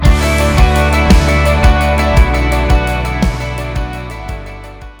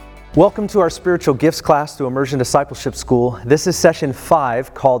Welcome to our spiritual gifts class through Immersion Discipleship School. This is session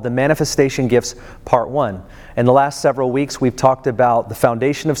 5 called the Manifestation Gifts Part 1. In the last several weeks, we've talked about the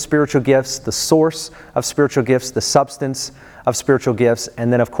foundation of spiritual gifts, the source of spiritual gifts, the substance of spiritual gifts,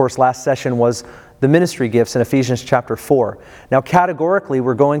 and then of course last session was the ministry gifts in Ephesians chapter 4. Now categorically,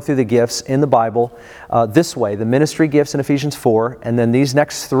 we're going through the gifts in the Bible this way, the ministry gifts in Ephesians 4, and then these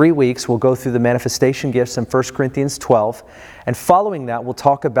next 3 weeks we'll go through the manifestation gifts in 1 Corinthians 12, and following that we'll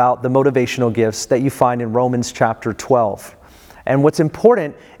talk about the motivational gifts that you find in Romans chapter 12. And what's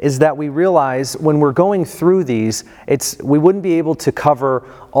important is that we realize when we're going through these, we wouldn't be able to cover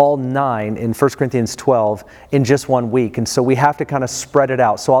all 9 in 1 Corinthians 12 in just 1 week. And so we have to kind of spread it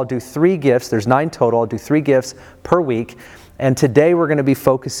out. So I'll do 3 gifts. There's 9 total. I'll do 3 gifts per week. And today we're going to be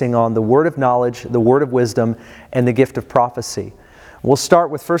focusing on the word of knowledge, the word of wisdom, and the gift of prophecy. We'll start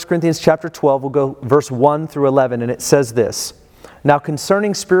with 1 Corinthians chapter 12. We'll go verse 1 through 11, and it says this. Now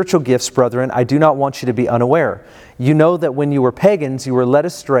concerning spiritual gifts, brethren, I do not want you to be unaware. You know that when you were pagans, you were led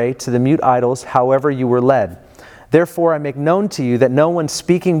astray to the mute idols, however you were led. Therefore I make known to you that no one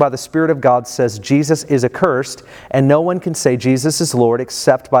speaking by the Spirit of God says Jesus is accursed, and no one can say Jesus is Lord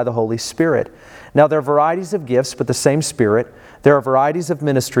except by the Holy Spirit. Now there are varieties of gifts, but the same Spirit. There are varieties of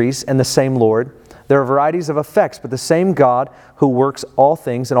ministries, and the same Lord. There are varieties of effects, but the same God who works all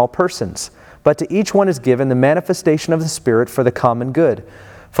things in all persons. But to each one is given the manifestation of the Spirit for the common good.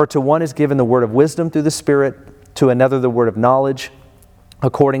 For to one is given the word of wisdom through the Spirit, to another the word of knowledge,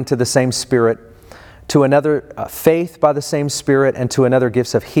 according to the same Spirit, to another faith by the same Spirit, and to another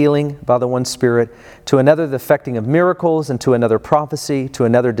gifts of healing by the one Spirit, to another the effecting of miracles, and to another prophecy, to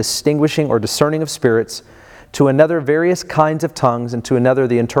another distinguishing or discerning of spirits, to another various kinds of tongues, and to another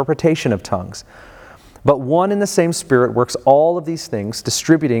the interpretation of tongues. But one and the same Spirit works all of these things,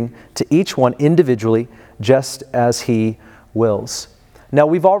 distributing to each one individually, just as He wills. Now,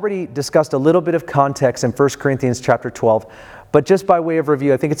 we've already discussed a little bit of context in 1 Corinthians chapter 12, but just by way of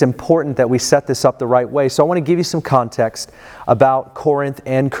review, I think it's important that we set this up the right way. So I want to give you some context about Corinth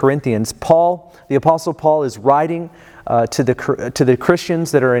and Corinthians. Paul, the Apostle Paul, is writing to the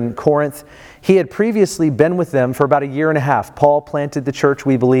Christians that are in Corinth. He had previously been with them for about 1.5 years. Paul planted the church,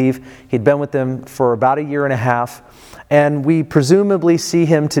 we believe. He'd been with them for about 1.5 years. And we presumably see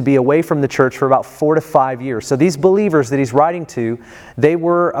him to be away from the church for about 4 to 5 years. So these believers that he's writing to, they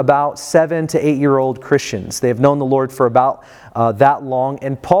were about 7 to 8-year-old Christians. They have known the Lord for about that long.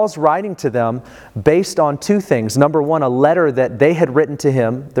 And Paul's writing to them based on 2 things. Number 1, a letter that they had written to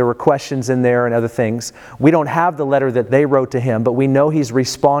him. There were questions in there and other things. We don't have the letter that they wrote to him, but we know he's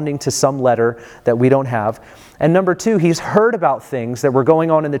responding to some letter that we don't have. And number 2, he's heard about things that were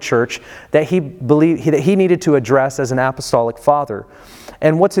going on in the church that he believed that he needed to address as an apostolic father.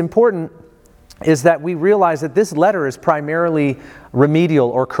 And what's important is that we realize that this letter is primarily remedial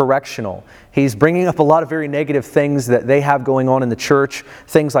or correctional. He's bringing up a lot of very negative things that they have going on in the church,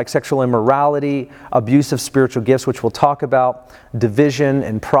 things like sexual immorality, abuse of spiritual gifts, which we'll talk about, division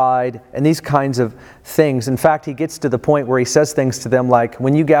and pride, and these kinds of things. In fact, he gets to the point where he says things to them like,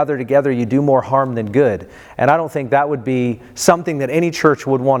 when you gather together, you do more harm than good. And I don't think that would be something that any church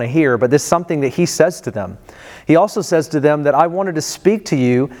would want to hear, but this is something that he says to them. He also says to them that I wanted to speak to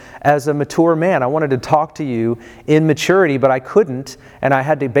you as a mature man. I wanted to talk to you in maturity, but I couldn't, and I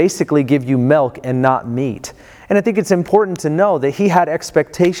had to basically give you milk and not meat. And I think it's important to know that he had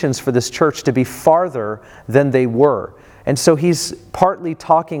expectations for this church to be farther than they were. And so he's partly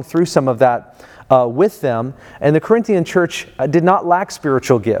talking through some of that with them. And the Corinthian church did not lack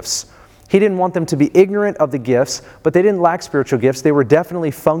spiritual gifts. He didn't want them to be ignorant of the gifts, but they didn't lack spiritual gifts. They were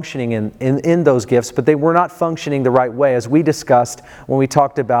definitely functioning in those gifts, but they were not functioning the right way, as we discussed when we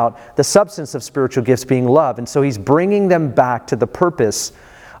talked about the substance of spiritual gifts being love. And so he's bringing them back to the purpose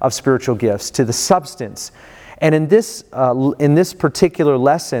of spiritual gifts, to the substance. And in this particular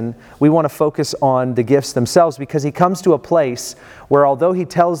lesson, we want to focus on the gifts themselves, because he comes to a place where, although he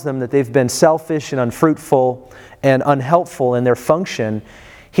tells them that they've been selfish and unfruitful and unhelpful in their function,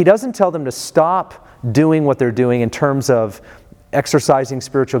 he doesn't tell them to stop doing what they're doing in terms of exercising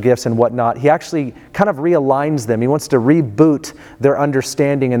spiritual gifts and whatnot. He actually kind of realigns them. He wants to reboot their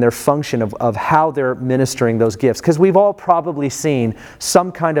understanding and their function of how they're ministering those gifts. Because we've all probably seen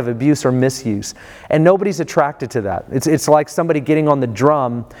some kind of abuse or misuse, and nobody's attracted to that. It's like somebody getting on the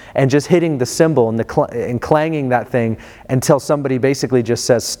drum and just hitting the cymbal and clanging that thing until somebody basically just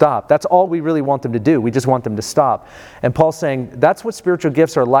says stop. That's all we really want them to do. We just want them to stop. And Paul's saying that's what spiritual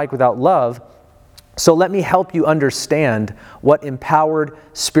gifts are like without love. So let me help you understand what empowered,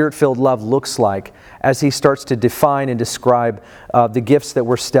 Spirit-filled love looks like as he starts to define and describe the gifts that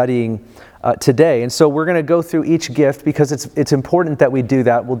we're studying today. And so we're going to go through each gift because it's important that we do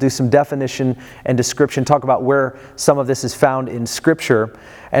that. We'll do some definition and description, talk about where some of this is found in Scripture.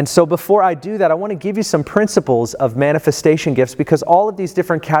 And so before I do that, I want to give you some principles of manifestation gifts because all of these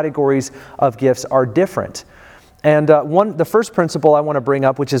different categories of gifts are different. And the first principle I want to bring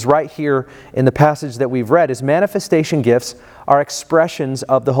up, which is right here in the passage that we've read, is manifestation gifts are expressions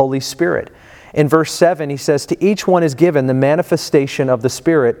of the Holy Spirit. In verse 7, he says, "To each one is given the manifestation of the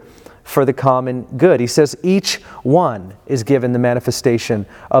Spirit for the common good." He says each one is given the manifestation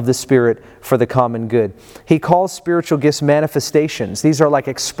of the Spirit for the common good. He calls spiritual gifts manifestations. These are like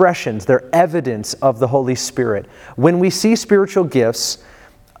expressions. They're evidence of the Holy Spirit. When we see spiritual gifts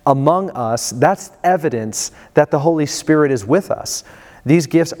among us, that's evidence that the Holy Spirit is with us. These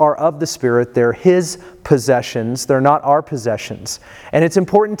gifts are of the Spirit. They're His possessions. They're not our possessions. And it's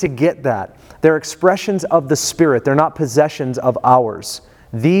important to get that. They're expressions of the Spirit. They're not possessions of ours.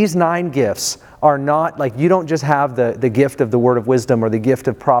 These 9 gifts are not like you don't just have the gift of the word of wisdom or the gift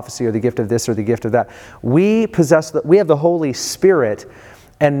of prophecy or the gift of this or the gift of that. We have the Holy Spirit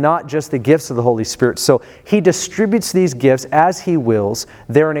and not just the gifts of the Holy Spirit. So He distributes these gifts as He wills.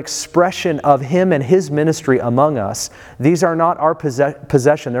 They're an expression of Him and His ministry among us. These are not our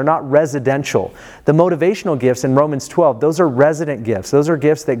possession. They're not residential. The motivational gifts in Romans 12, those are resident gifts. Those are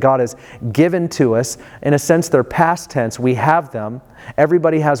gifts that God has given to us. In a sense, they're past tense. We have them.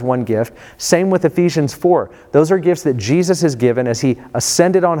 Everybody has one gift. Same with Ephesians 4. Those are gifts that Jesus has given as He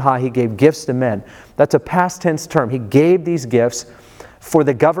ascended on high. He gave gifts to men. That's a past tense term. He gave these gifts for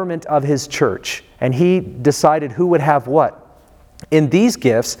the government of His church. And He decided who would have what. In these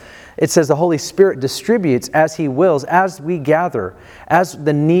gifts, it says the Holy Spirit distributes as He wills, as we gather, as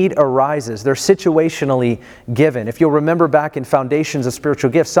the need arises. They're situationally given. If you'll remember back in Foundations of Spiritual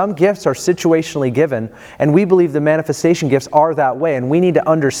Gifts, some gifts are situationally given, and we believe the manifestation gifts are that way. And we need to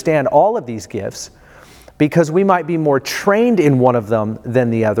understand all of these gifts because we might be more trained in one of them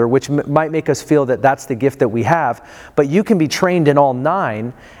than the other, which might make us feel that that's the gift that we have. But you can be trained in all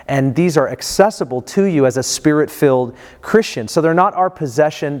 9, and these are accessible to you as a Spirit-filled Christian. So they're not our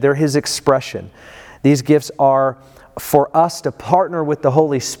possession, they're His expression. These gifts are for us to partner with the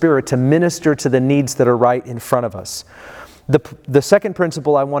Holy Spirit to minister to the needs that are right in front of us. The second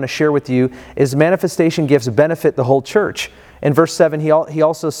principle I want to share with you is manifestation gifts benefit the whole church. In verse 7, he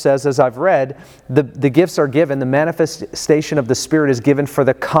also says, as I've read, the gifts are given, the manifestation of the Spirit is given for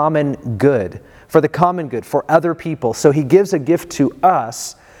the common good, for other people. So He gives a gift to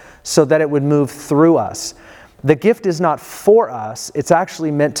us so that it would move through us. The gift is not for us, it's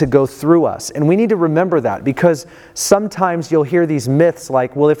actually meant to go through us. And we need to remember that because sometimes you'll hear these myths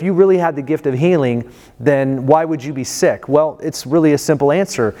like, well, if you really had the gift of healing, then why would you be sick? Well, it's really a simple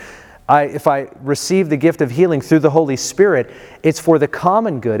answer. If I receive the gift of healing through the Holy Spirit, it's for the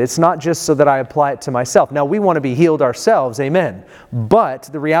common good. It's not just so that I apply it to myself. Now, we want to be healed ourselves, amen. But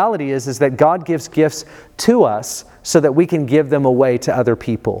the reality is that God gives gifts to us so that we can give them away to other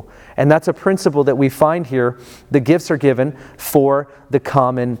people. And that's a principle that we find here. The gifts are given for the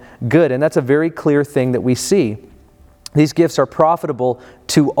common good. And that's a very clear thing that we see. These gifts are profitable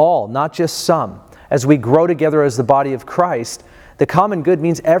to all, not just some. As we grow together as the body of Christ, the common good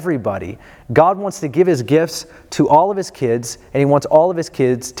means everybody. God wants to give His gifts to all of His kids, and He wants all of His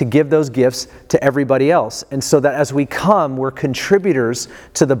kids to give those gifts to everybody else. And so that as we come, we're contributors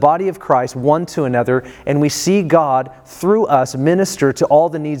to the body of Christ, one to another, and we see God through us minister to all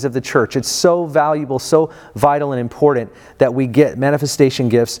the needs of the church. It's so valuable, so vital and important that we get manifestation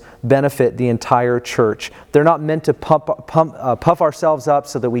gifts benefit the entire church. They're not meant to puff ourselves up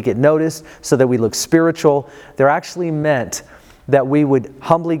so that we get noticed, so that we look spiritual. They're actually meant that we would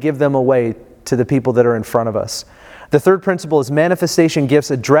humbly give them away to the people that are in front of us. The third principle is manifestation gifts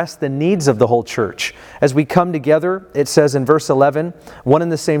address the needs of the whole church. As we come together, it says in verse 11, one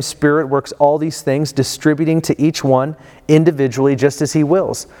and the same Spirit works all these things, distributing to each one individually just as He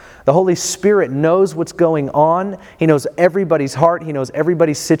wills. The Holy Spirit knows what's going on. He knows everybody's heart. He knows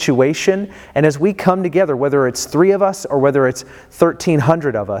everybody's situation. And as we come together, whether it's 3 of us or whether it's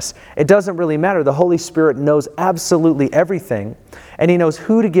 1,300 of us, it doesn't really matter. The Holy Spirit knows absolutely everything. And He knows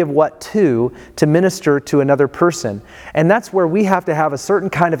who to give what to minister to another person. And that's where we have to have a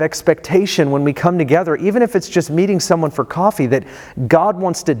certain kind of expectation when we come together, even if it's just meeting someone for coffee, that God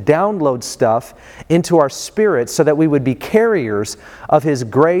wants to download stuff into our spirit so that we would be carriers of His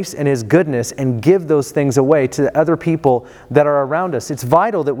grace and His goodness and give those things away to the other people that are around us. It's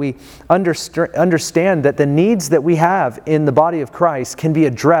vital that we understand that the needs that we have in the body of Christ can be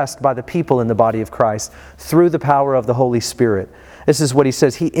addressed by the people in the body of Christ through the power of the Holy Spirit. This is what he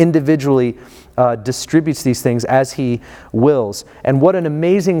says. He individually distributes these things as He wills. And what an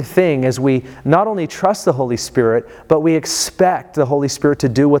amazing thing as we not only trust the Holy Spirit, but we expect the Holy Spirit to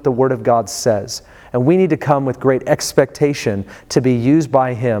do what the Word of God says. And we need to come with great expectation to be used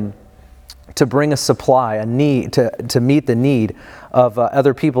by Him to bring a supply, a need, to meet the need of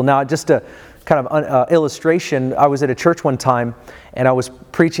other people. Now, just a kind of illustration, I was at a church one time and I was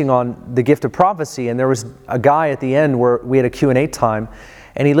preaching on the gift of prophecy, and there was a guy at the end where we had a Q&A time,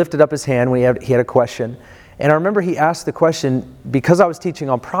 and he lifted up his hand when he had a question. And I remember he asked the question, because I was teaching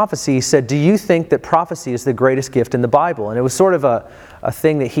on prophecy, he said, "Do you think that prophecy is the greatest gift in the Bible?" And it was sort of a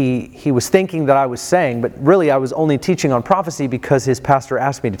thing that he was thinking that I was saying, but really I was only teaching on prophecy because his pastor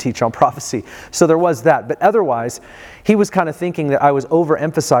asked me to teach on prophecy. So there was that. But otherwise, he was kind of thinking that I was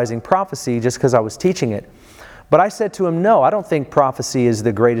overemphasizing prophecy just because I was teaching it. But I said to him, no, I don't think prophecy is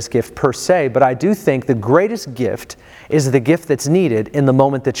the greatest gift per se, but I do think the greatest gift is the gift that's needed in the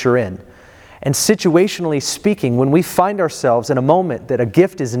moment that you're in. And situationally speaking, when we find ourselves in a moment that a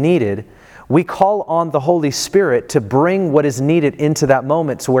gift is needed, we call on the Holy Spirit to bring what is needed into that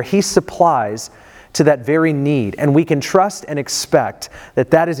moment, so where He supplies to that very need. And we can trust and expect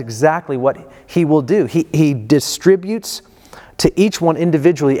that that is exactly what He will do. He distributes to each one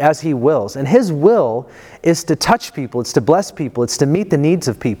individually as He wills. And His will is to touch people, it's to bless people, it's to meet the needs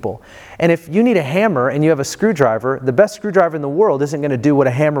of people. And if you need a hammer and you have a screwdriver, the best screwdriver in the world isn't going to do what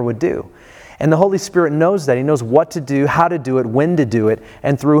a hammer would do. And the Holy Spirit knows that. He knows what to do, how to do it, when to do it,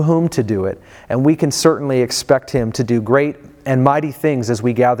 and through whom to do it. And we can certainly expect Him to do great and mighty things as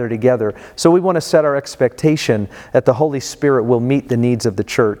we gather together. So we want to set our expectation that the Holy Spirit will meet the needs of the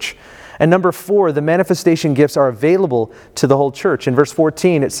church. And number 4, the manifestation gifts are available to the whole church. In verse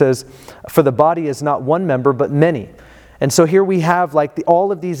 14 it says, "For the body is not one member but many." And so here we have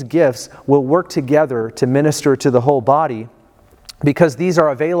all of these gifts will work together to minister to the whole body, because these are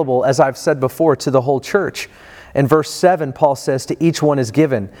available, as I've said before, to the whole church. In verse 7, Paul says, "To each one is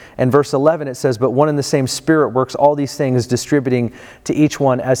given." And verse 11, it says, "But one and the same Spirit works all these things, distributing to each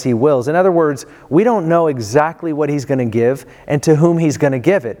one as He wills." In other words, we don't know exactly what He's going to give and to whom He's going to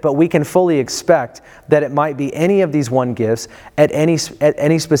give it, but we can fully expect that it might be any of these one gifts at any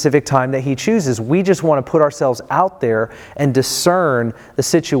specific time that He chooses. We just want to put ourselves out there and discern the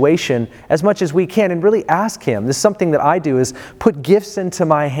situation as much as we can and really ask Him. This is something that I do, is put gifts into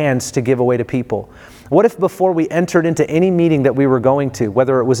my hands to give away to people. What if before we entered into any meeting that we were going to,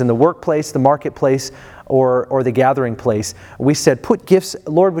 whether it was in the workplace, the marketplace, or the gathering place, we said,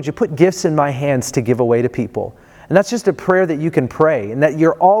 Lord, would you put gifts in my hands to give away to people? And that's just a prayer that you can pray, and that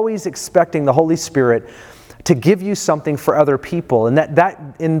you're always expecting the Holy Spirit to give you something for other people,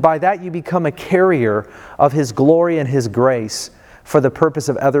 and by that you become a carrier of His glory and His grace for the purpose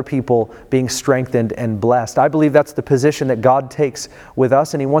of other people being strengthened and blessed. I believe that's the position that God takes with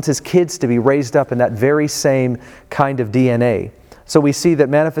us, and He wants His kids to be raised up in that very same kind of DNA. So we see that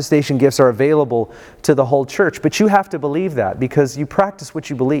manifestation gifts are available to the whole church, but you have to believe that, because you practice what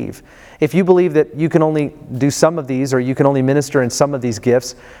you believe. If you believe that you can only do some of these, or you can only minister in some of these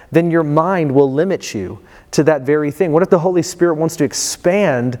gifts, then your mind will limit you to that very thing. What if the Holy Spirit wants to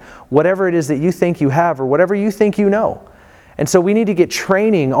expand whatever it is that you think you have, or whatever you think you know? And so we need to get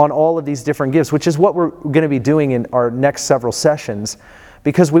training on all of these different gifts, which is what we're going to be doing in our next several sessions,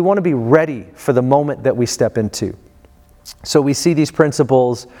 because we want to be ready for the moment that we step into. So we see these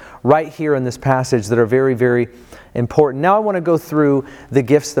principles right here in this passage that are very, very important. Now I want to go through the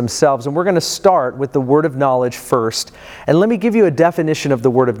gifts themselves, and we're going to start with the word of knowledge first. And let me give you a definition of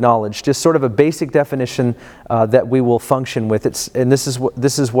the word of knowledge, just sort of a basic definition that we will function with. This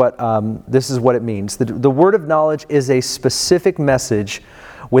is what it means. The word of knowledge is a specific message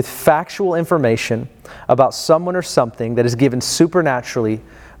with factual information about someone or something that is given supernaturally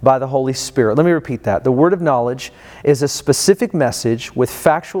by the Holy Spirit. Let me repeat that. The word of knowledge is a specific message with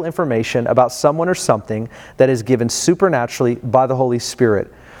factual information about someone or something that is given supernaturally by the Holy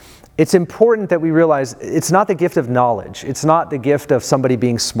Spirit. It's important that we realize it's not the gift of knowledge. It's not the gift of somebody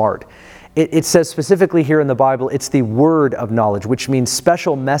being smart. It says specifically here in the Bible, it's the word of knowledge, which means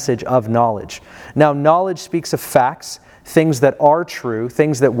special message of knowledge. Now, knowledge speaks of facts, things that are true,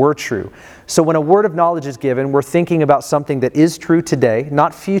 things that were true. So when a word of knowledge is given, we're thinking about something that is true today,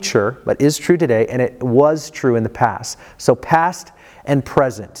 not future, but is true today, and it was true in the past. So past and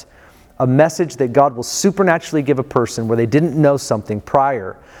present. A message that God will supernaturally give a person where they didn't know something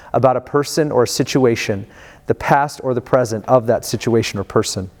prior about a person or a situation the past or the present of that situation or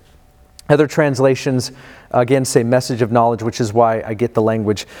person. Other translations, again, say message of knowledge, which is why I get the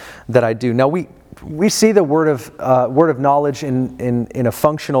language that I do. Now, we see the word of knowledge in a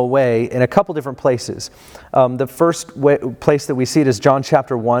functional way in a couple different places. The first place that we see it is John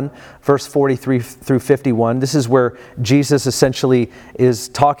chapter 1, verse 43 through 51. This is where Jesus essentially is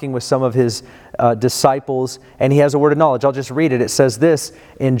talking with some of his disciples, and he has a word of knowledge. I'll just read it. It says this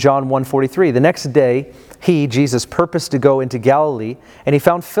in John 1:43. The next day, he, Jesus, purposed to go into Galilee, and he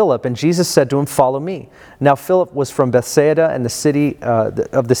found Philip, and Jesus said to him, "Follow me." Now Philip was from Bethsaida, and the city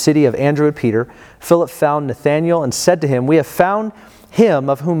of Andrew and Peter. Philip found Nathanael and said to him, "We have found him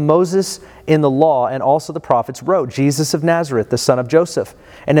of whom Moses in the law and also the prophets wrote, Jesus of Nazareth, the son of Joseph."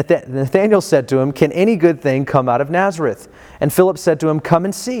 And Nathanael said to him, "Can any good thing come out of Nazareth?" And Philip said to him, "Come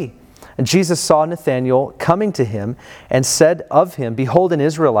and see." And Jesus saw Nathanael coming to him and said of him, "Behold, an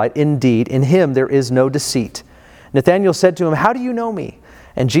Israelite, indeed, in him there is no deceit." Nathanael said to him, "How do you know me?"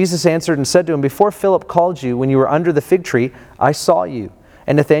 And Jesus answered and said to him, "Before Philip called you, when you were under the fig tree, I saw you."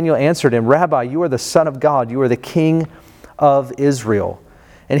 And Nathanael answered him, "Rabbi, you are the Son of God, you are the King of Israel."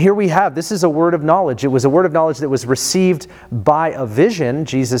 And here we have, this is a word of knowledge. It was a word of knowledge that was received by a vision.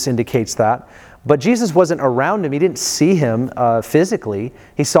 Jesus indicates that. But Jesus wasn't around him. He didn't see him physically.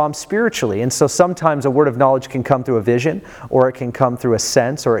 He saw him spiritually. And so sometimes a word of knowledge can come through a vision, or it can come through a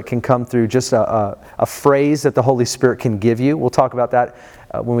sense, or it can come through just a phrase that the Holy Spirit can give you. We'll talk about that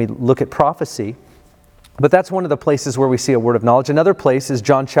when we look at prophecy. But that's one of the places where we see a word of knowledge. Another place is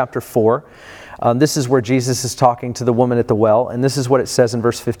John chapter 4. This is where Jesus is talking to the woman at the well, and this is what it says in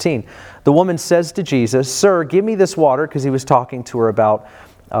verse 15. The woman says to Jesus, "Sir, give me this water," because he was talking to her about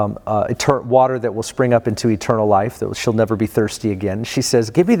water that will spring up into eternal life, that she'll never be thirsty again. She says,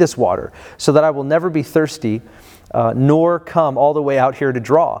 "Give me this water so that I will never be thirsty, nor come all the way out here to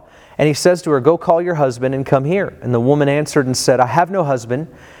draw." And he says to her, "Go call your husband and come here." And the woman answered and said, "I have no husband."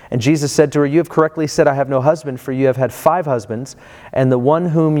 And Jesus said to her, "You have correctly said, I have no husband, for you have had 5 husbands, and the one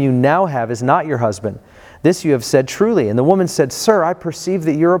whom you now have is not your husband. This you have said truly." And the woman said, "Sir, I perceive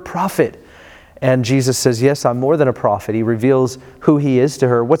that you're a prophet." And Jesus says, "Yes, I'm more than a prophet." He reveals who he is to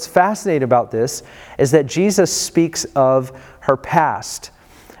her. What's fascinating about this is that Jesus speaks of her past.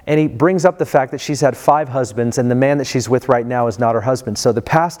 And he brings up the fact that she's had 5 husbands, and the man that she's with right now is not her husband. So the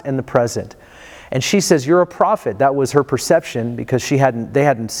past and the present. And she says, "You're a prophet." That was her perception, because they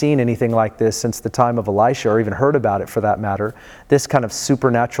hadn't seen anything like this since the time of Elisha, or even heard about it for that matter, this kind of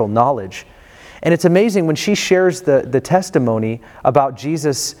supernatural knowledge. And it's amazing when she shares the testimony about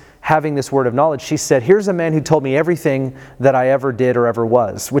Jesus having this word of knowledge. She said, "Here's a man who told me everything that I ever did or ever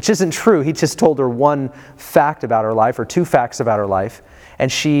was," which isn't true. He just told her one fact about her life, or 2 facts about her life.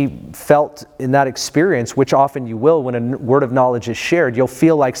 And she felt in that experience, which often you will when a word of knowledge is shared, you'll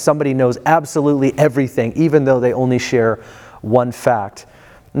feel like somebody knows absolutely everything, even though they only share one fact.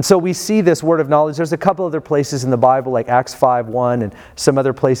 And so we see this word of knowledge. There's a couple other places in the Bible, like Acts 5:1, and some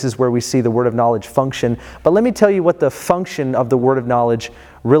other places where we see the word of knowledge function. But let me tell you what the function of the word of knowledge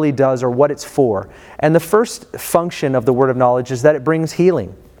really does, or what it's for. And the first function of the word of knowledge is that it brings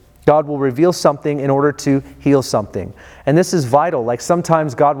healing. God will reveal something in order to heal something. And this is vital. Like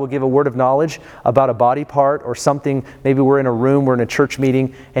sometimes God will give a word of knowledge about a body part or something. Maybe we're in a room, we're in a church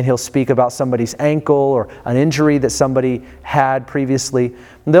meeting, and He'll speak about somebody's ankle or an injury that somebody had previously.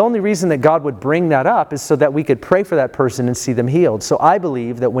 And the only reason that God would bring that up is so that we could pray for that person and see them healed. So I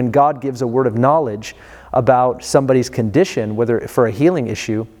believe that when God gives a word of knowledge about somebody's condition, whether for a healing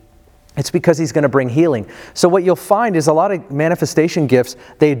issue, it's because He's going to bring healing. So what you'll find is a lot of manifestation gifts,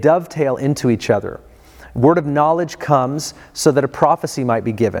 they dovetail into each other. Word of knowledge comes so that a prophecy might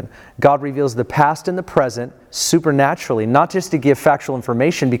be given. God reveals the past and the present supernaturally, not just to give factual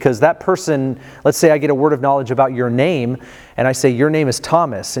information, because that person, let's say I get a word of knowledge about your name, and I say, "Your name is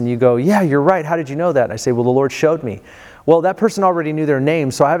Thomas," and you go, "Yeah, you're right. How did you know that?" And I say, "Well, the Lord showed me." Well, that person already knew their name,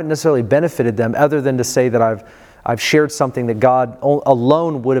 so I haven't necessarily benefited them, other than to say that I've shared something that God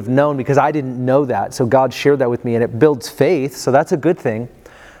alone would have known, because I didn't know that. So God shared that with me, and it builds faith, so that's a good thing.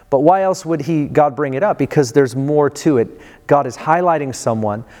 But why else would God bring it up? Because there's more to it. God is highlighting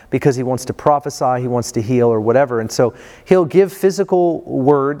someone because He wants to prophesy, He wants to heal, or whatever. And so He'll give physical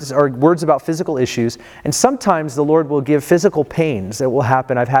words, or words about physical issues. And sometimes the Lord will give physical pains that will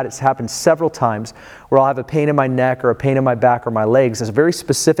happen. I've had it happen several times where I'll have a pain in my neck or a pain in my back or my legs. It's a very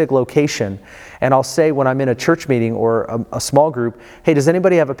specific location. And I'll say when I'm in a church meeting or a small group, "Hey, does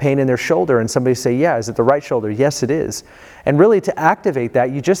anybody have a pain in their shoulder?" And somebody say, "Yeah." "Is it the right shoulder?" "Yes, it is." And really, to activate that,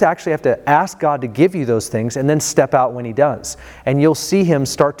 you just actually have to ask God to give you those things and then step out when He does. And you'll see Him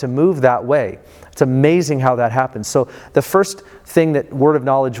start to move that way. It's amazing how that happens. So the first thing that word of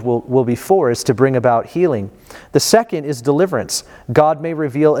knowledge will be for is to bring about healing. The second is deliverance. God may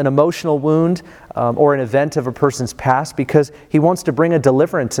reveal an emotional wound or an event of a person's past because he wants to bring a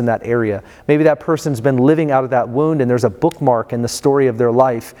deliverance in that area. Maybe that person's been living out of that wound and there's a bookmark in the story of their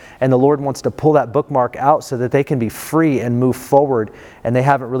life, and the Lord wants to pull that bookmark out so that they can be free and move forward, and they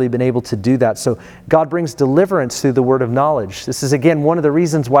haven't really been able to do that. So God brings deliverance through the word of knowledge. This is, again, one of the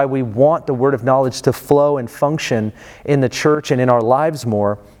reasons why we want the word of knowledge to flow and function in the church and in our lives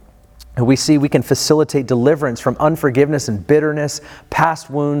more. We see we can facilitate deliverance from unforgiveness and bitterness, past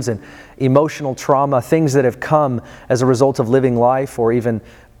wounds and emotional trauma, things that have come as a result of living life, or even,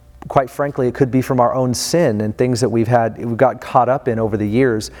 quite frankly, it could be from our own sin and things that we've got caught up in over the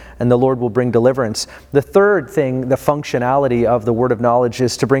years, and the Lord will bring deliverance. The third thing, the functionality of the word of knowledge,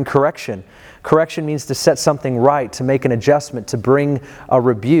 is to bring correction. Correction means to set something right, to make an adjustment, to bring a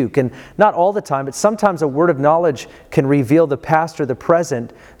rebuke. And not all the time, but sometimes a word of knowledge can reveal the past or the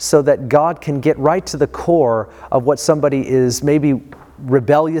present so that God can get right to the core of what somebody is maybe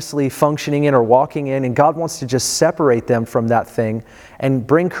rebelliously functioning in or walking in, and God wants to just separate them from that thing and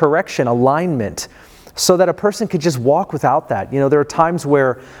bring correction, alignment, so that a person could just walk without that. You know, there are times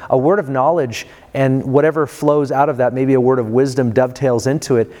where a word of knowledge and whatever flows out of that, maybe a word of wisdom dovetails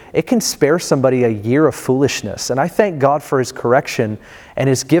into it, it can spare somebody a year of foolishness. And I thank God for His correction and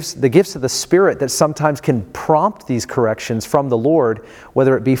His gifts, the gifts of the Spirit that sometimes can prompt these corrections from the Lord,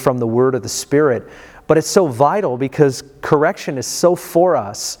 whether it be from the Word or the Spirit. But it's so vital because correction is so for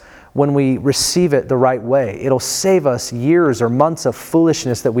us when we receive it the right way. It'll save us years or months of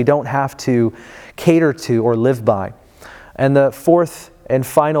foolishness that we don't have to cater to or live by. And the fourth and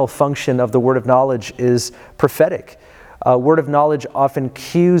final function of the word of knowledge is prophetic. Word of knowledge often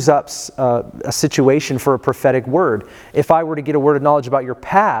cues up a situation for a prophetic word. If I were to get a word of knowledge about your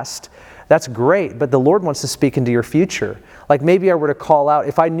past, that's great, but the Lord wants to speak into your future. Like maybe I were to call out,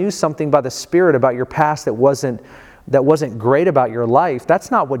 if I knew something by the Spirit about your past that wasn't great about your life, that's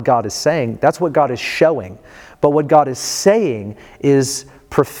not what God is saying. That's what God is showing. But what God is saying is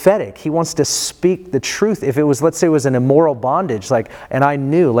prophetic. He wants to speak the truth. If it was, let's say it was an immoral bondage, and I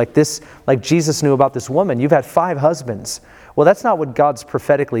knew, like Jesus knew about this woman, you've had 5 husbands. Well, that's not what God's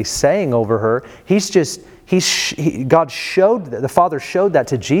prophetically saying over her. God showed, the Father showed that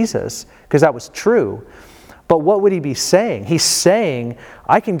to Jesus because that was true. But what would He be saying? He's saying,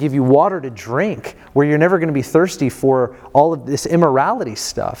 I can give you water to drink where you're never going to be thirsty for all of this immorality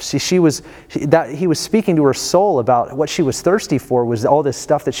stuff. See, He was speaking to her soul about what she was thirsty for was all this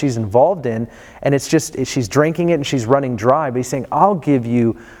stuff that she's involved in, and she's drinking it and she's running dry. But He's saying, I'll give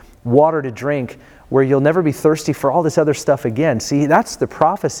you water to drink where you'll never be thirsty for all this other stuff again. See, that's the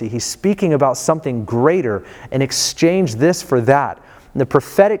prophecy. He's speaking about something greater and exchange this for that. And the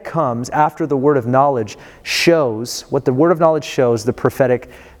prophetic comes after the word of knowledge shows, what the word of knowledge shows, the prophetic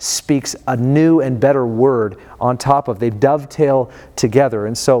speaks a new and better word on top of. They dovetail together.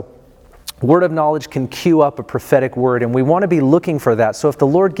 And so word of knowledge can cue up a prophetic word, and we want to be looking for that. So if the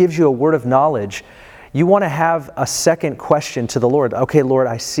Lord gives you a word of knowledge, you want to have a second question to the Lord. Okay, Lord,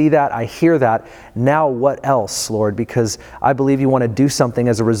 I see that, I hear that. Now what else, Lord? Because I believe you want to do something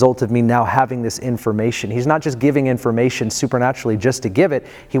as a result of me now having this information. He's not just giving information supernaturally just to give it.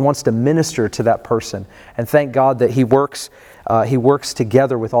 He wants to minister to that person. And thank God that He works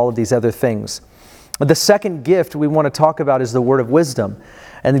together with all of these other things. The second gift we want to talk about is the word of wisdom.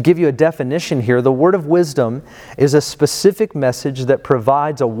 And to give you a definition here, the word of wisdom is a specific message that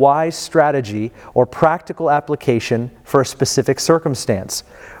provides a wise strategy or practical application for a specific circumstance.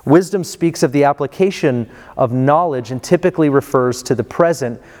 Wisdom speaks of the application of knowledge and typically refers to the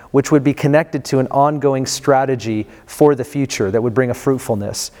present, which would be connected to an ongoing strategy for the future that would bring a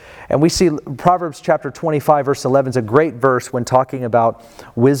fruitfulness. And we see Proverbs chapter 25, verse 11 is a great verse when talking about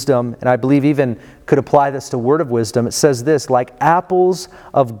wisdom, and I believe even could apply this to word of wisdom. It says this, like apples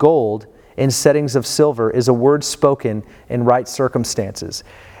of gold in settings of silver is a word spoken in right circumstances.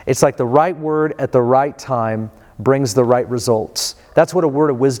 It's like the right word at the right time brings the right results. That's what a word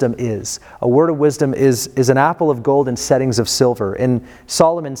of wisdom is. A word of wisdom is an apple of gold in settings of silver. In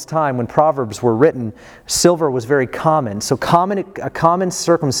Solomon's time, when Proverbs were written, silver was very common. So a common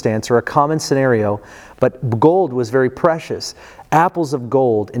circumstance or a common scenario, but gold was very precious. Apples of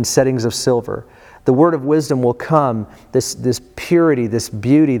gold in settings of silver. The word of wisdom will come, this purity, this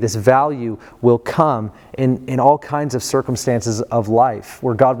beauty, this value will come in all kinds of circumstances of life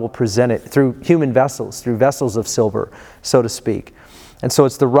where God will present it through human vessels, through vessels of silver, so to speak. And so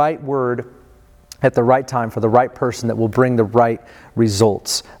it's the right word at the right time for the right person that will bring the right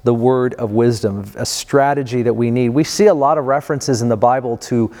results. The word of wisdom, a strategy that we need. We see a lot of references in the Bible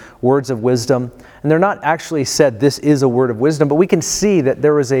to words of wisdom, and they're not actually said this is a word of wisdom, but we can see that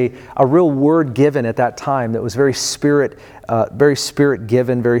there was a real word given at that time that was very spirit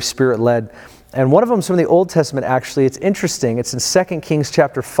given, very spirit led. And one of them is from the Old Testament. Actually, it's interesting. It's in 2 Kings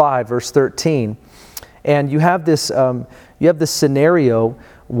chapter 5, verse 13, and you have this scenario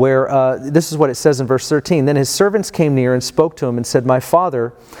where this is what it says in verse 13. Then his servants came near and spoke to him and said, "My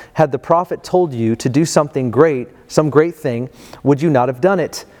father, had the prophet told you to do something great, some great thing, would you not have done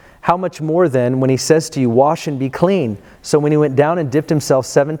it? How much more then when he says to you, wash and be clean?" So when he went down and dipped himself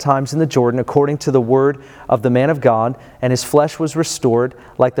 7 times in the Jordan, according to the word of the man of God, and his flesh was restored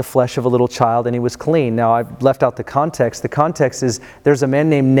like the flesh of a little child, and he was clean. Now I've left out the context. The context is there's a man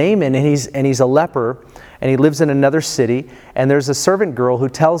named Naaman, and he's a leper, and he lives in another city, and there's a servant girl who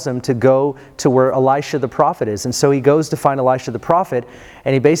tells him to go to where Elisha the prophet is. And so he goes to find Elisha the prophet,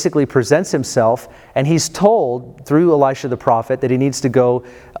 and he basically presents himself, and he's told through Elisha the prophet that he needs to go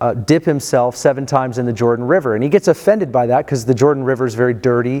dip himself 7 times in the Jordan River. And he gets offended by that because the Jordan River is very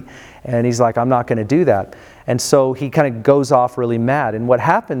dirty, and he's like, I'm not going to do that. And so he kind of goes off really mad. And what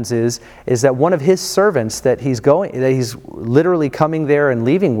happens is that one of his servants that he's literally coming there and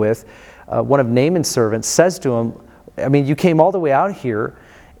leaving with, one of Naaman's servants, says to him, I mean, you came all the way out here.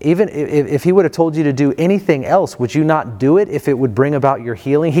 Even if he would have told you to do anything else, would you not do it if it would bring about your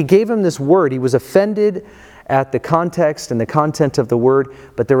healing? He gave him this word. He was offended at the context and the content of the word,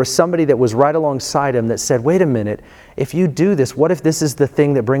 but there was somebody that was right alongside him that said, wait a minute, if you do this, what if this is the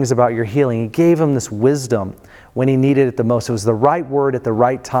thing that brings about your healing? He gave him this wisdom when he needed it the most. It was the right word at the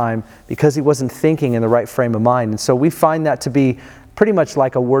right time because he wasn't thinking in the right frame of mind. And so we find that to be pretty much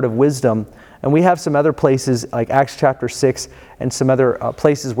like a word of wisdom. And we have some other places like Acts chapter 6 and some other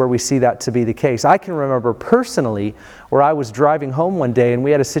places where we see that to be the case. I can remember personally where I was driving home one day and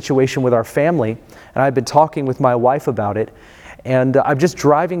we had a situation with our family, and I'd been talking with my wife about it, and I'm just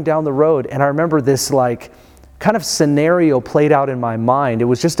driving down the road, and I remember this like kind of scenario played out in my mind. It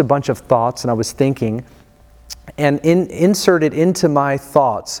was just a bunch of thoughts, and I was thinking, and inserted into my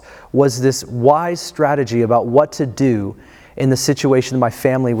thoughts was this wise strategy about what to do in the situation my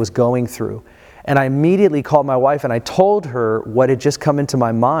family was going through. And I immediately called my wife and I told her what had just come into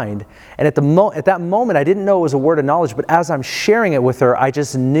my mind. And at that moment, I didn't know it was a word of knowledge, but as I'm sharing it with her, I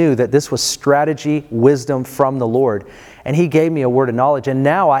just knew that this was strategy, wisdom from the Lord. And He gave me a word of knowledge. And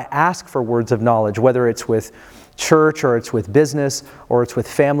now I ask for words of knowledge, whether it's with church or it's with business or it's with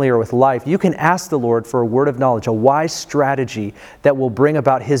family or with life. You can ask the Lord for a word of knowledge, a wise strategy that will bring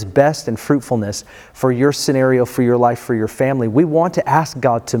about His best and fruitfulness for your scenario, for your life, for your family. We want to ask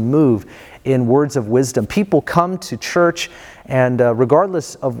God to move in words of wisdom. People come to church, and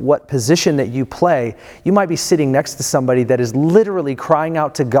regardless of what position that you play, you might be sitting next to somebody that is literally crying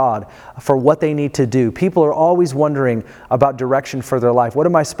out to God for what they need to do. People are always wondering about direction for their life. What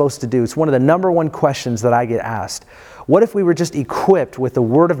am I supposed to do? It's one of the number one questions that I get asked. What if we were just equipped with the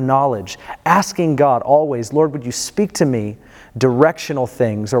word of knowledge, asking God always, Lord, would you speak to me directional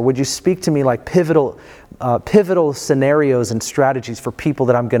things, or would you speak to me like pivotal scenarios and strategies for people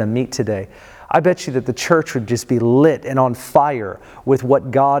that I'm going to meet today? I bet you that the church would just be lit and on fire with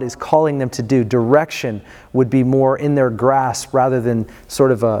what God is calling them to do. Direction would be more in their grasp rather than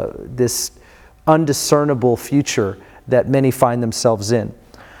sort of this undiscernible future that many find themselves in.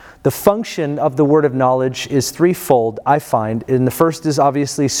 The function of the word of knowledge is threefold, I find. And the first is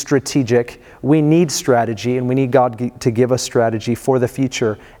obviously strategic. We need strategy, and we need God to give us strategy for the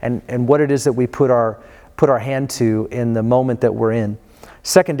future and what it is that we put our hand to in the moment that we're in.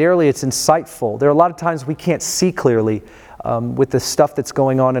 Secondarily, it's insightful. There are a lot of times we can't see clearly with the stuff that's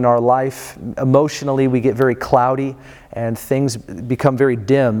going on in our life. Emotionally, we get very cloudy and things become very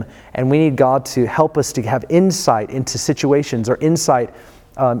dim, and we need God to help us to have insight into situations or insight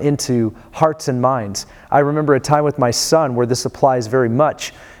into hearts and minds. I remember a time with my son where this applies very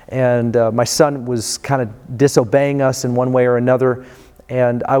much, and my son was kind of disobeying us in one way or another,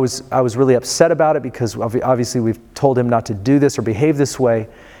 and I was really upset about it because obviously we've told him not to do this or behave this way.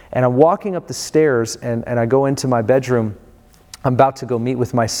 And I'm walking up the stairs and I go into my bedroom. I'm about to go meet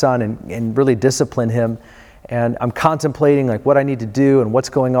with my son and really discipline him. And I'm contemplating like what I need to do and what's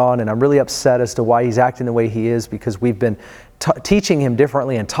going on. And I'm really upset as to why he's acting the way he is, because we've been teaching him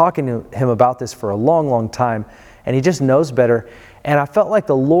differently and talking to him about this for a long, long time. And he just knows better. And I felt like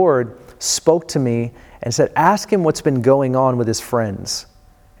the Lord spoke to me and said, ask him what's been going on with his friends.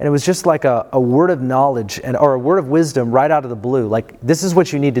 And it was just like a word of knowledge or a word of wisdom right out of the blue. Like, this is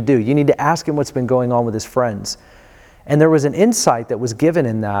what you need to do. You need to ask him what's been going on with his friends. And there was an insight that was given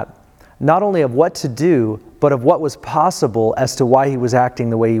in that not only of what to do, but of what was possible as to why he was acting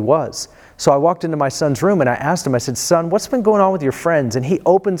the way he was. So I walked into my son's room and I asked him, I said, "Son, what's been going on with your friends?" And he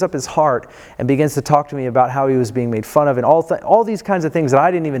opens up his heart and begins to talk to me about how he was being made fun of and all these kinds of things that I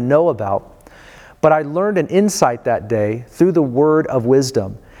didn't even know about. But I learned an insight that day through the word of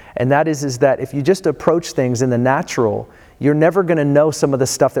wisdom. And that is that if you just approach things in the natural, you're never going to know some of the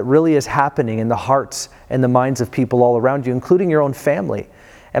stuff that really is happening in the hearts and the minds of people all around you, including your own family.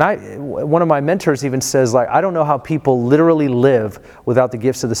 And one of my mentors even says, like, I don't know how people literally live without the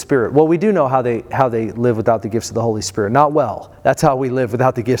gifts of the Spirit. Well, we do know how they live without the gifts of the Holy Spirit. Not well. That's how we live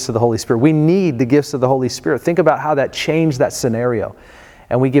without the gifts of the Holy Spirit. We need the gifts of the Holy Spirit. Think about how that changed that scenario.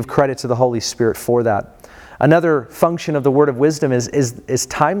 And we give credit to the Holy Spirit for that. Another function of the word of wisdom is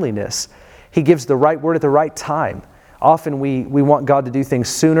timeliness. He gives the right word at the right time. Often we want God to do things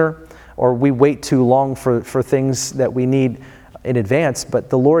sooner, or we wait too long for things that we need in advance, but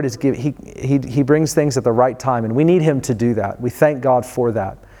the Lord He brings things at the right time, and we need Him to do that. We thank God for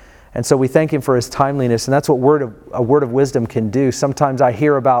that. And so we thank Him for His timeliness, and that's what a word of wisdom can do. Sometimes I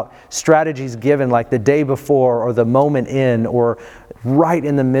hear about strategies given like the day before or the moment in or right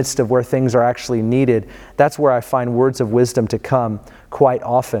in the midst of where things are actually needed. That's where I find words of wisdom to come quite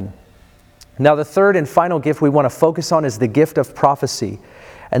often. Now, the third and final gift we want to focus on is the gift of prophecy.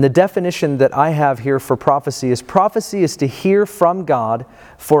 And the definition that I have here for prophecy is to hear from God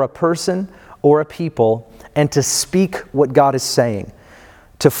for a person or a people and to speak what God is saying.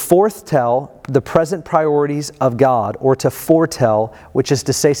 To foretell the present priorities of God, or to foretell, which is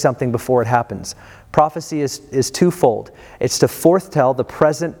to say something before it happens. Prophecy is twofold. It's to foretell the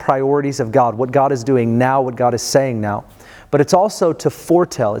present priorities of God, what God is doing now, what God is saying now. But it's also to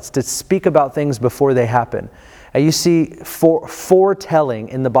foretell. It's to speak about things before they happen. And you see foretelling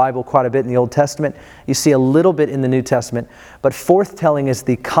in the Bible quite a bit in the Old Testament. You see a little bit in the New Testament. But foretelling is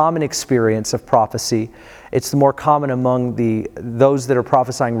the common experience of prophecy. It's the more common among those that are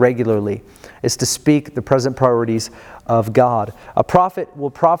prophesying regularly, is to speak the present priorities of God. A prophet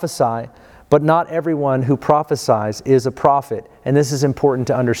will prophesy, but not everyone who prophesies is a prophet. And this is important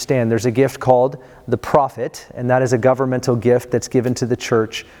to understand. There's a gift called the prophet, and that is a governmental gift that's given to the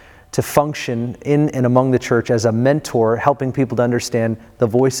church to function in and among the church as a mentor, helping people to understand the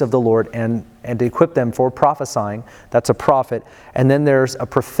voice of the Lord and to equip them for prophesying. That's a prophet. And then there's a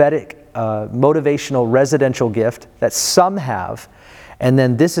prophetic, motivational, residential gift that some have. And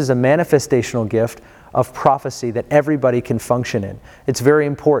then this is a manifestational gift of prophecy that everybody can function in. It's very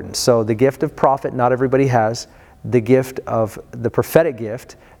important. So the gift of prophet, not everybody has. The gift of the prophetic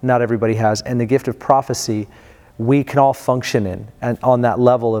gift, not everybody has. And the gift of prophecy, we can all function in, and on that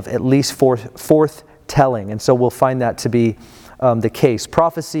level of at least forthtelling. And so we'll find that to be the case.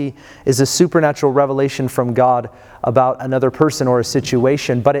 Prophecy is a supernatural revelation from God about another person or a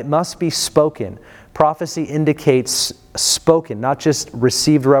situation, but it must be spoken. Prophecy indicates spoken, not just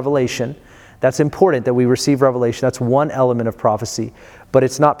received revelation. That's important that we receive revelation. That's one element of prophecy. But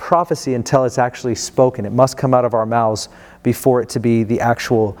it's not prophecy until it's actually spoken. It must come out of our mouths before it to be the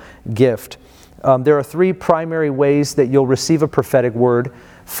actual gift. There are three primary ways that you'll receive a prophetic word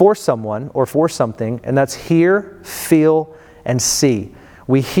for someone or for something, and that's hear, feel, and see.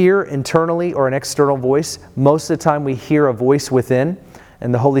 We hear internally or an external voice. Most of the time we hear a voice within,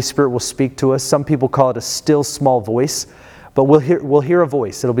 and the Holy Spirit will speak to us. Some people call it a still small voice, but we'll hear a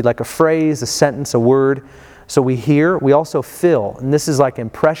voice. It'll be like a phrase, a sentence, a word. So we hear, we also feel, and this is like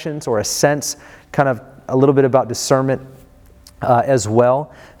impressions or a sense, kind of a little bit about discernment as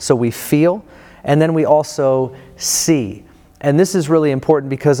well. So we feel. And then we also see. And this is really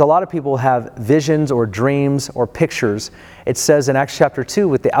important because a lot of people have visions or dreams or pictures. It says in Acts chapter 2,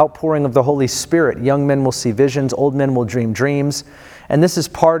 with the outpouring of the Holy Spirit, young men will see visions, old men will dream dreams. And this is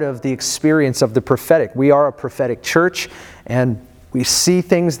part of the experience of the prophetic. We are a prophetic church, and we see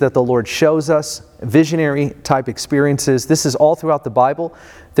things that the Lord shows us, visionary type experiences. This is all throughout the Bible.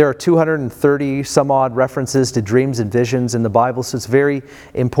 There are 230 some odd references to dreams and visions in the Bible, so it's very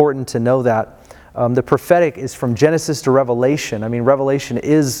important to know that. The prophetic is from Genesis to Revelation. I mean, Revelation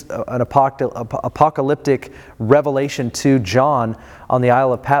is an apocalyptic revelation to John on the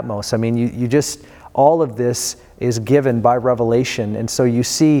Isle of Patmos. I mean, you just, all of this is given by revelation. And so you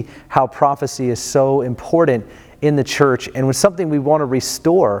see how prophecy is so important in the church, and was something we want to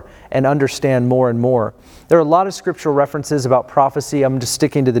restore and understand more and more. There are a lot of scriptural references about prophecy. I'm just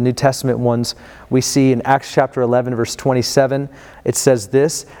sticking to the New Testament ones. We see in Acts chapter 11, verse 27, it says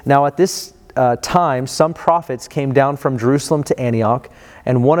this, "Now at this time, some prophets came down from Jerusalem to Antioch,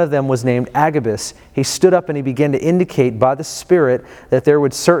 and one of them was named Agabus. He stood up and he began to indicate by the Spirit that there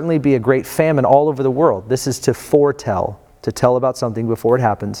would certainly be a great famine all over the world." This is to foretell. to tell about something before it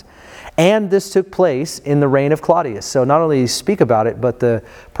happens. And this took place in the reign of Claudius. So not only do you speak about it, but the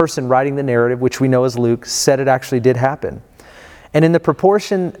person writing the narrative, which we know as Luke, said it actually did happen. And in the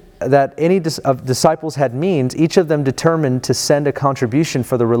proportion that any of disciples had means, each of them determined to send a contribution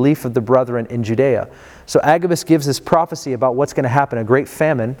for the relief of the brethren in Judea. So Agabus gives this prophecy about what's going to happen, a great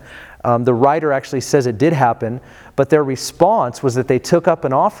famine. The writer actually says it did happen, but their response was that they took up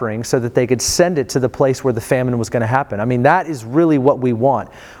an offering so that they could send it to the place where the famine was going to happen. I mean, that is really what we want.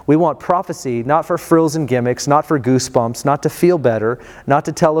 We want prophecy, not for frills and gimmicks, not for goosebumps, not to feel better, not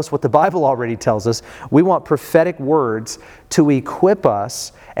to tell us what the Bible already tells us. We want prophetic words to equip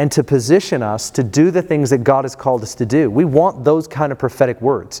us and to position us to do the things that God has called us to do. We want those kind of prophetic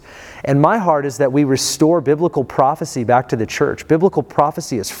words. And my heart is that we restore biblical prophecy back to the church. Biblical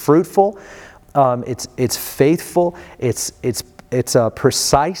prophecy is fruitful, it's faithful, it's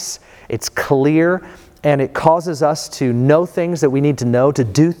precise, it's clear, and it causes us to know things that we need to know, to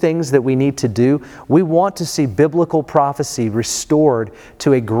do things that we need to do. We want to see biblical prophecy restored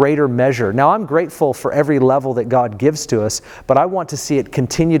to a greater measure. Now, I'm grateful for every level that God gives to us, but I want to see it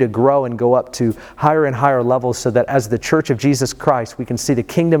continue to grow and go up to higher and higher levels so that as the Church of Jesus Christ, we can see the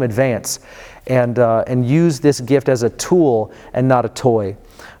kingdom advance and use this gift as a tool and not a toy.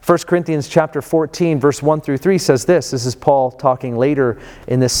 1 Corinthians chapter 14, verse 1 through 3 says this. This is Paul talking later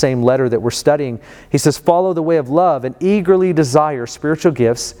in this same letter that we're studying. He says, "Follow the way of love and eagerly desire spiritual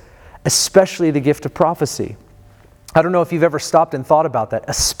gifts, especially the gift of prophecy." I don't know if you've ever stopped and thought about that,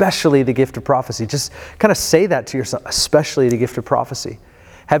 especially the gift of prophecy. Just kind of say that to yourself, especially the gift of prophecy.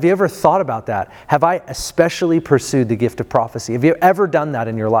 Have you ever thought about that? Have I especially pursued the gift of prophecy? Have you ever done that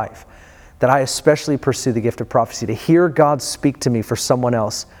in your life? That I especially pursue the gift of prophecy, to hear God speak to me for someone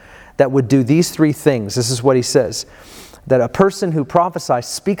else that would do these three things. This is what he says, that a person who prophesies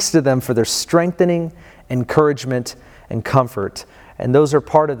speaks to them for their strengthening, encouragement, and comfort. And those are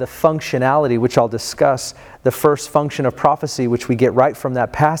part of the functionality, which I'll discuss. The first function of prophecy, which we get right from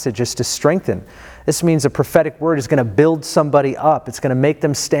that passage, is to strengthen. This means a prophetic word is going to build somebody up. It's going to make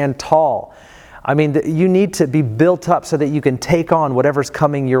them stand tall. I mean, you need to be built up so that you can take on whatever's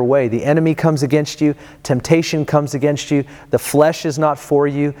coming your way. The enemy comes against you. Temptation comes against you. The flesh is not for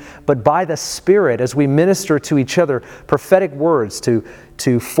you. But by the Spirit, as we minister to each other, prophetic words to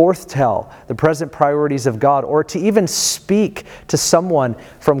forthtell the present priorities of God, or to even speak to someone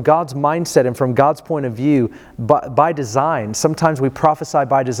from God's mindset and from God's point of view by design. Sometimes we prophesy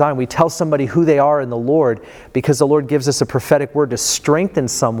by design. We tell somebody who they are in the Lord because the Lord gives us a prophetic word to strengthen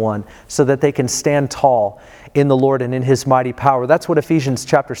someone so that they can stand tall in the Lord and in His mighty power. That's what Ephesians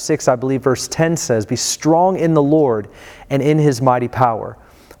chapter 6, I believe, verse 10 says. Be strong in the Lord and in His mighty power.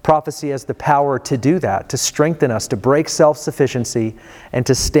 Prophecy has the power to do that, to strengthen us, to break self-sufficiency, and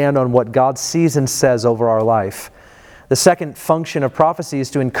to stand on what God sees and says over our life. The second function of prophecy is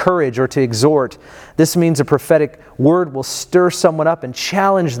to encourage or to exhort. This means a prophetic word will stir someone up and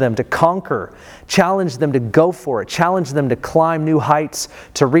challenge them to conquer, challenge them to go for it, challenge them to climb new heights,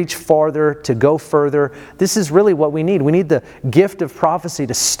 to reach farther, to go further. This is really what we need. We need the gift of prophecy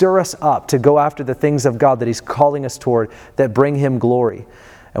to stir us up, to go after the things of God that He's calling us toward that bring Him glory.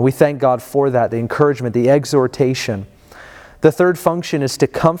 And we thank God for that, the encouragement, the exhortation. The third function is to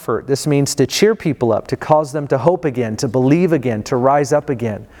comfort. This means to cheer people up, to cause them to hope again, to believe again, to rise up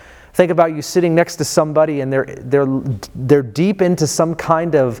again. Think about you sitting next to somebody and they're deep into some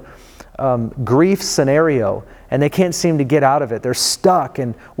kind of grief scenario and they can't seem to get out of it. They're stuck,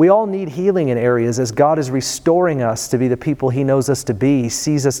 and we all need healing in areas as God is restoring us to be the people He knows us to be, He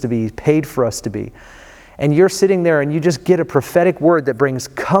sees us to be, He's paid for us to be. And you're sitting there and you just get a prophetic word that brings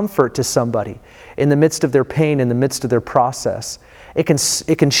comfort to somebody in the midst of their pain, in the midst of their process. It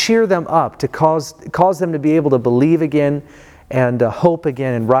can cheer them up to cause them to be able to believe again and hope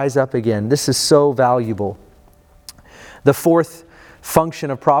again and rise up again. This is so valuable. The fourth function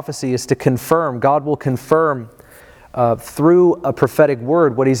of prophecy is to confirm. God will confirm through a prophetic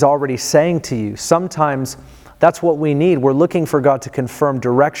word what He's already saying to you. Sometimes that's what we need. We're looking for God to confirm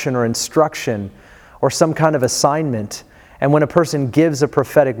direction or instruction or some kind of assignment. And when a person gives a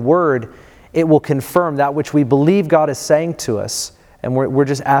prophetic word, it will confirm that which we believe God is saying to us. And we're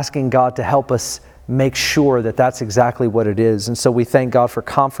just asking God to help us make sure that that's exactly what it is. And so we thank God for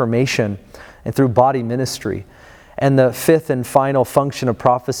confirmation and through body ministry. And the fifth and final function of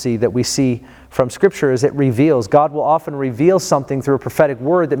prophecy that we see from Scripture is it reveals. God will often reveal something through a prophetic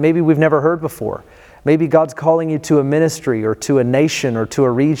word that maybe we've never heard before. Maybe God's calling you to a ministry or to a nation or to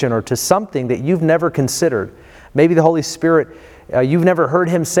a region or to something that you've never considered. Maybe the Holy Spirit, you've never heard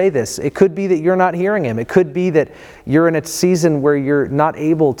Him say this. It could be that you're not hearing Him. It could be that you're in a season where you're not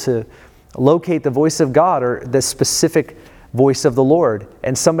able to locate the voice of God or the specific voice of the Lord,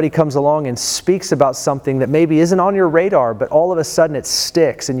 and somebody comes along and speaks about something that maybe isn't on your radar, but all of a sudden it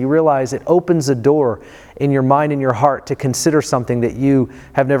sticks, and you realize it opens a door in your mind and your heart to consider something that you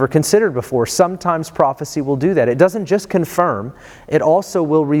have never considered before. Sometimes prophecy will do that. It doesn't just confirm, it also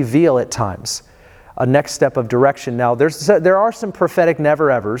will reveal at times a next step of direction. Now, there are some prophetic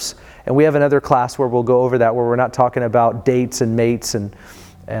never-evers, and we have another class where we'll go over that, where we're not talking about dates and mates and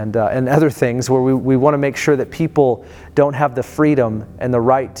other things, where we want to make sure that people don't have the freedom and the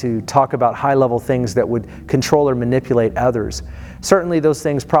right to talk about high-level things that would control or manipulate others. Certainly those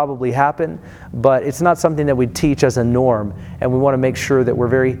things probably happen, but it's not something that we teach as a norm, and we want to make sure that we're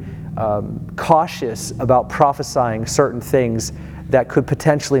very cautious about prophesying certain things that could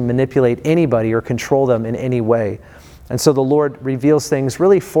potentially manipulate anybody or control them in any way. And so the Lord reveals things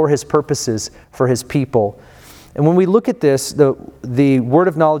really for His purposes, for His people. And when we look at this, the word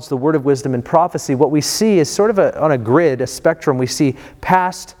of knowledge, the word of wisdom, and prophecy, what we see is sort of on a grid, a spectrum. We see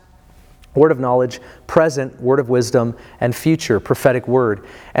past word of knowledge, present word of wisdom, and future prophetic word.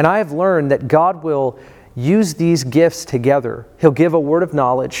 And I have learned that God will use these gifts together. He'll give a word of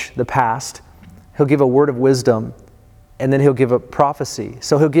knowledge, the past. He'll give a word of wisdom, and then He'll give a prophecy.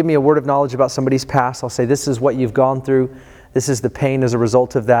 So He'll give me a word of knowledge about somebody's past. I'll say, this is what you've gone through. This is the pain as a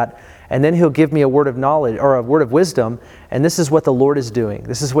result of that. And then He'll give me a word of knowledge or a word of wisdom, and this is what the Lord is doing.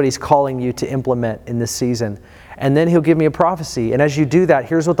 This is what He's calling you to implement in this season. And then He'll give me a prophecy. And as you do that,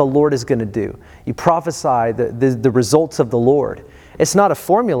 here's what the Lord is going to do. You prophesy the results of the Lord. It's not a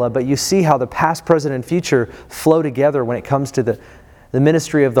formula, but you see how the past, present, and future flow together when it comes to the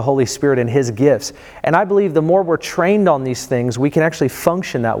ministry of the Holy Spirit and His gifts. And I believe the more we're trained on these things, we can actually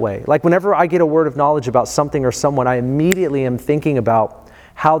function that way. Like whenever I get a word of knowledge about something or someone, I immediately am thinking about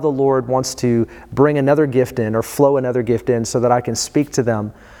how the Lord wants to bring another gift in or flow another gift in so that I can speak to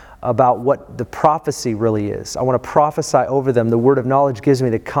them about what the prophecy really is. I want to prophesy over them. The word of knowledge gives me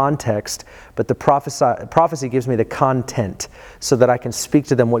the context, but the prophecy gives me the content so that I can speak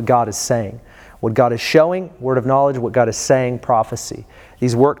to them what God is saying. What God is showing, word of knowledge, what God is saying, prophecy.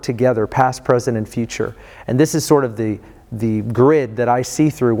 These work together, past, present, and future. And this is sort of the grid that I see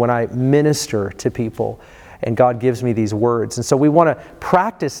through when I minister to people. And God gives me these words. And so we want to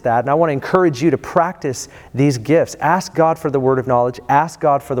practice that. And I want to encourage you to practice these gifts. Ask God for the word of knowledge. Ask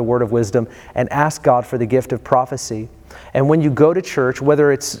God for the word of wisdom. And ask God for the gift of prophecy. And when you go to church,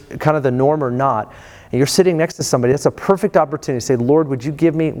 whether it's kind of the norm or not, and you're sitting next to somebody, that's a perfect opportunity to say, Lord, would you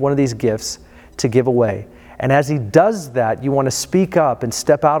give me one of these gifts to give away? And as He does that, you want to speak up and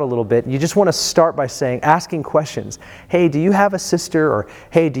step out a little bit. You just want to start by asking questions. Hey, do you have a sister? Or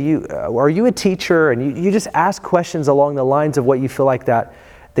hey, are you a teacher? And you just ask questions along the lines of what you feel like that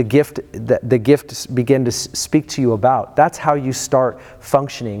the gift begin to speak to you about. That's how you start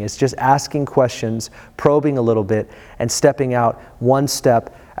functioning. It's just asking questions, probing a little bit, and stepping out one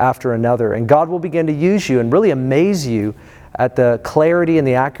step after another. And God will begin to use you and really amaze you at the clarity and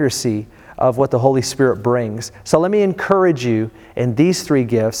the accuracy of what the Holy Spirit brings. So let me encourage you in these three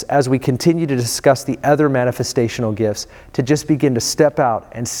gifts as we continue to discuss the other manifestational gifts to just begin to step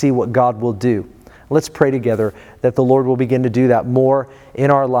out and see what God will do. Let's pray together that the Lord will begin to do that more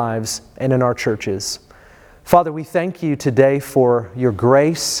in our lives and in our churches. Father, we thank you today for your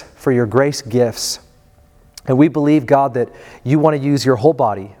grace gifts. And we believe, God, that you want to use your whole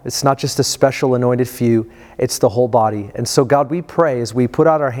body. It's not just a special anointed few, it's the whole body. And so, God, we pray as we put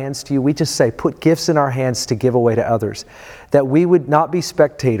out our hands to you, we just say, put gifts in our hands to give away to others. That we would not be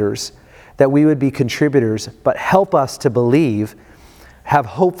spectators, that we would be contributors, but help us to believe, have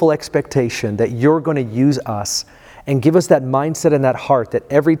hopeful expectation that you're going to use us. And give us that mindset and that heart that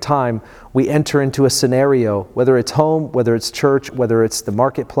every time we enter into a scenario, whether it's home, whether it's church, whether it's the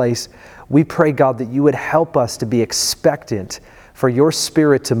marketplace, we pray, God, that you would help us to be expectant for your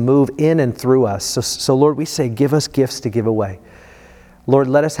Spirit to move in and through us. So Lord, we say, give us gifts to give away. Lord,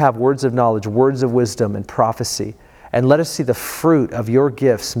 let us have words of knowledge, words of wisdom, and prophecy. And let us see the fruit of your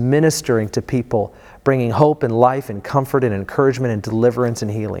gifts ministering to people, bringing hope and life and comfort and encouragement and deliverance and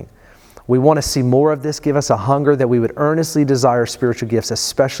healing. We want to see more of this. Give us a hunger that we would earnestly desire spiritual gifts,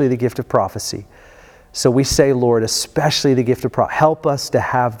 especially the gift of prophecy. So we say, Lord, especially the gift of prophecy. Help us to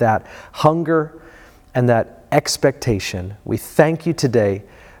have that hunger and that expectation. We thank you today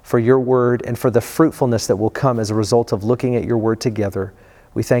for your word and for the fruitfulness that will come as a result of looking at your word together.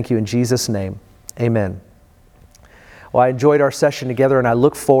 We thank you in Jesus' name. Amen. Well, I enjoyed our session together, and I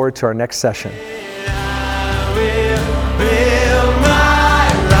look forward to our next session.